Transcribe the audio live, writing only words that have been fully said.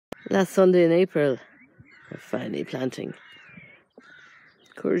Last Sunday in April, we're finally planting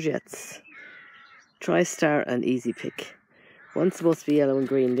courgettes, TriStar and Easy Pick. One's supposed to be yellow and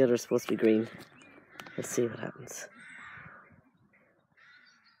green, the other's supposed to be green. Let's see what happens.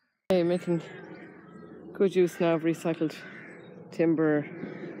 Okay, making good use now of recycled timber,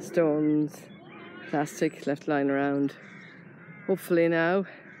 stones, plastic left lying around. Hopefully now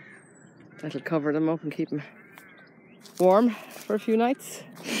that'll cover them up and keep them warm for a few nights.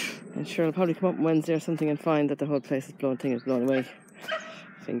 And sure, I'll probably come up on Wednesday or something and find that the whole place is blown away.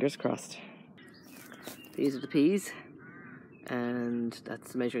 Fingers crossed. These are the peas, and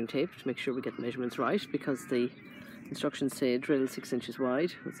that's the measuring tape to make sure we get the measurements right, because the instructions say drill 6 inches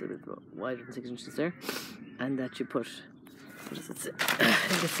wide. It's a bit wider than 6 inches there. And that you put, what does it say? I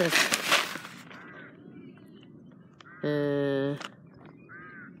think it says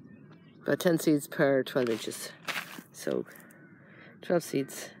about 10 seeds per 12 inches. So 12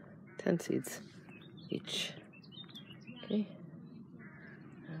 seeds, 10 seeds each. Okay.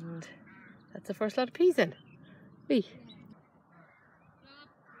 And that's the first lot of peas in. Wee.